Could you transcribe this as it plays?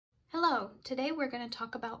Hello, today we're going to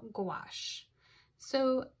talk about gouache.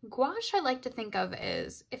 So gouache I like to think of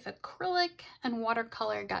as if acrylic and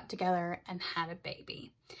watercolor got together and had a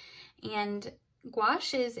baby. And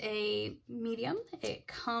gouache is a medium. It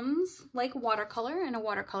comes like watercolor in a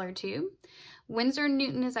watercolor tube. Winsor &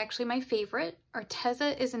 Newton is actually my favorite.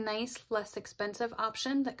 Arteza is a nice, less expensive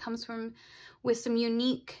option that comes with some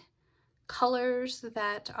unique colors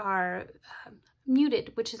that are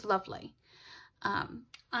muted, which is lovely.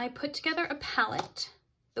 I put together a palette.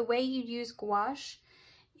 The way you use gouache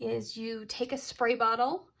is you take a spray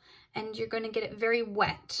bottle and you're going to get it very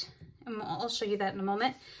wet. And I'll show you that in a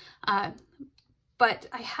moment. But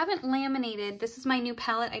I haven't laminated. This is my new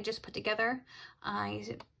palette I just put together. I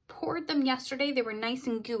poured them yesterday. They were nice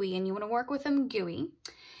and gooey, and you want to work with them gooey.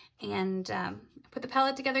 And I put the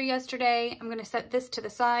palette together yesterday. I'm going to set this to the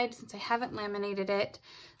side since I haven't laminated it,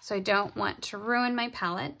 so I don't want to ruin my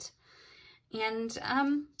palette. And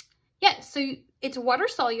yeah, so it's water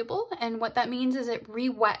soluble, and what that means is it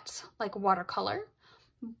re-wets like watercolor,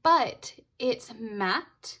 but it's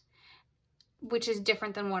matte, which is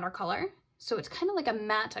different than watercolor. So it's kind of like a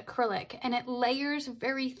matte acrylic, and it layers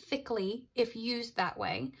very thickly if used that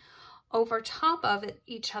way over top of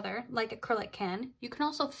each other like acrylic can. You can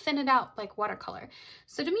also thin it out like watercolor.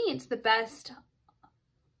 So to me, it's the best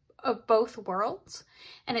of both worlds,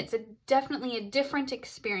 and it's definitely a different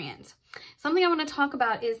experience. Something I want to talk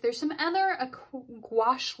about is there's some other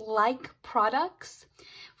gouache-like products.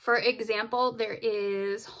 For example, there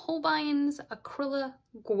is Holbein's Acryla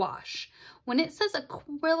Gouache. When it says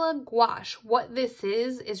Acryla Gouache, what this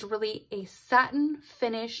is really a satin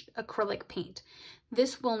finished acrylic paint.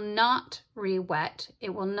 This will not re-wet.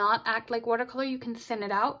 It will not act like watercolor. You can thin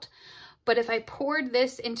it out. But if I poured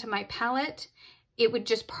this into my palette, it would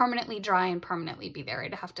just permanently dry and permanently be there.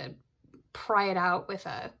 I'd have to pry it out with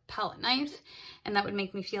a palette knife, and that would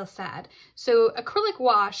make me feel sad. So acrylic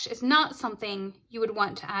gouache is not something you would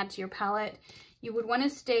want to add to your palette. You would want to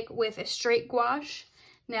stick with a straight gouache.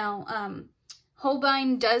 Now,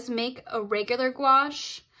 Holbein does make a regular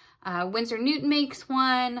gouache. Winsor & Newton makes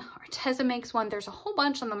one. Arteza makes one. There's a whole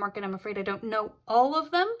bunch on the market. I'm afraid I don't know all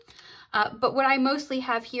of them. But what I mostly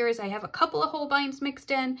have here is I have a couple of Holbeins mixed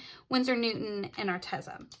in, Winsor & Newton and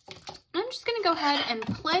Arteza. I'm just going to go ahead and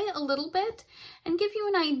play a little bit and give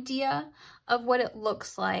you an idea of what it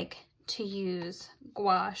looks like to use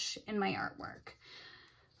gouache in my artwork.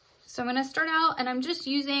 So I'm going to start out, and I'm just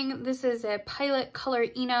using, this is a Pilot Color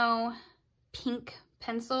Eno pink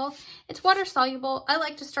pencil. It's water soluble. I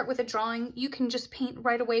like to start with a drawing. You can just paint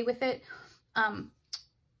right away with it.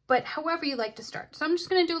 But however you like to start. So I'm just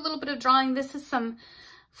going to do a little bit of drawing. This is some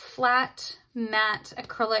flat matte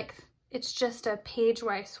acrylic. It's just a page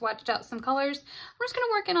where I swatched out some colors. I'm just going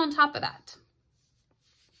to work in on top of that.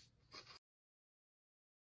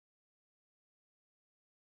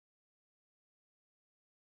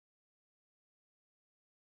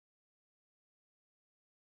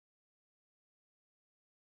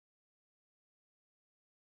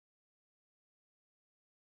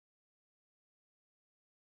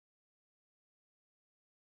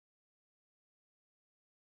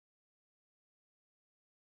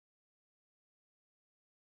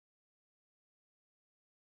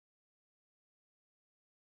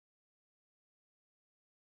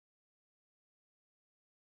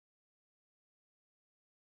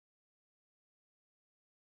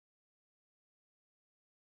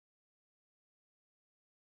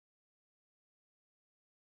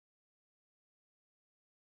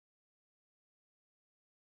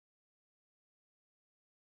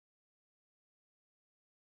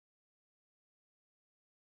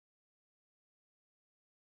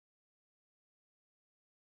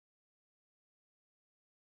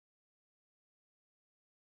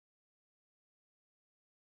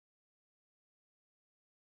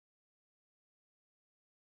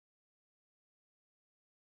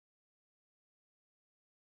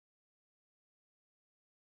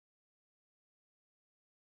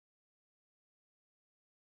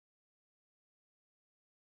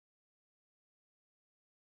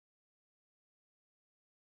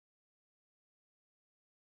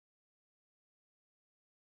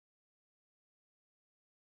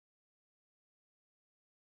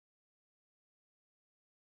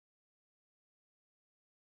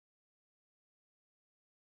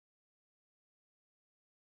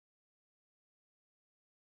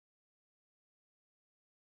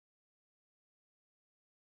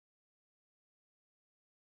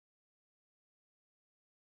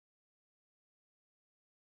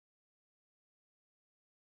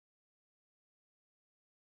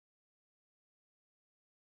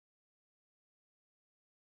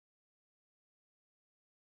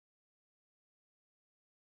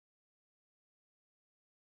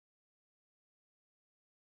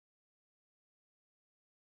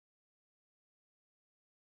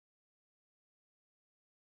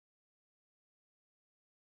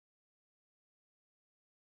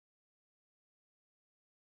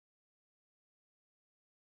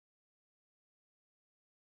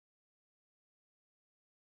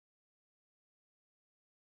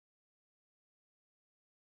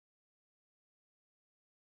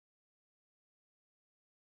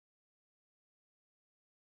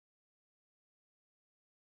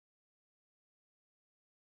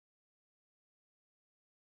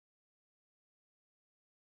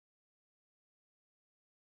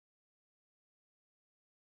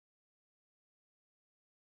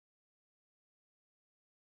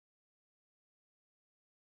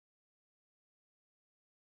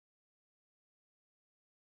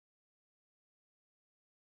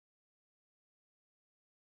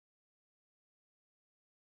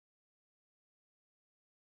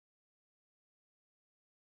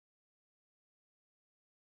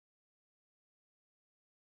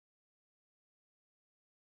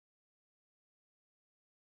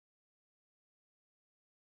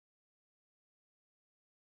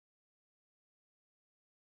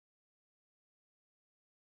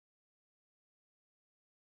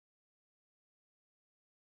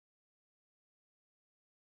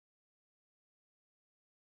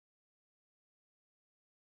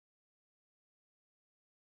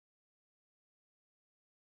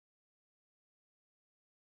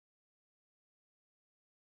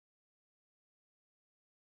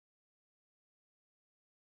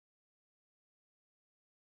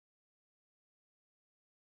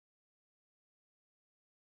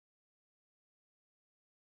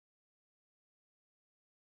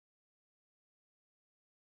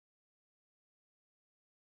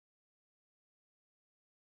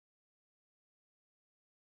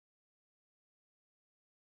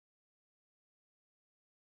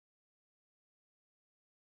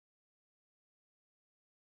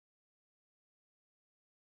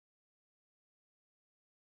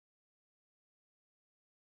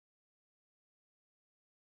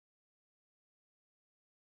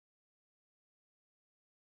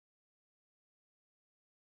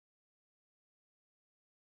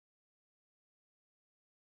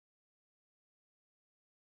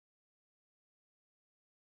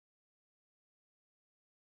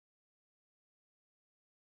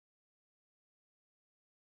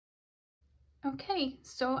 Okay,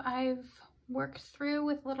 so I've worked through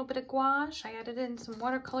with a little bit of gouache. I added in some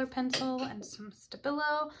watercolor pencil and some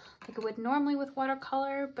Stabilo like I would normally with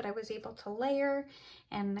watercolor, but I was able to layer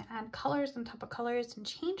and add colors on top of colors and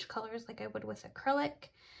change colors like I would with acrylic.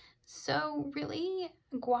 So really,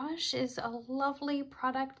 gouache is a lovely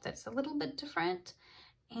product that's a little bit different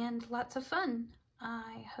and lots of fun.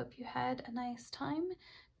 I hope you had a nice time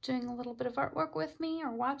doing a little bit of artwork with me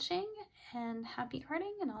or watching, and happy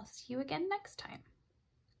arting, and I'll see you again next time.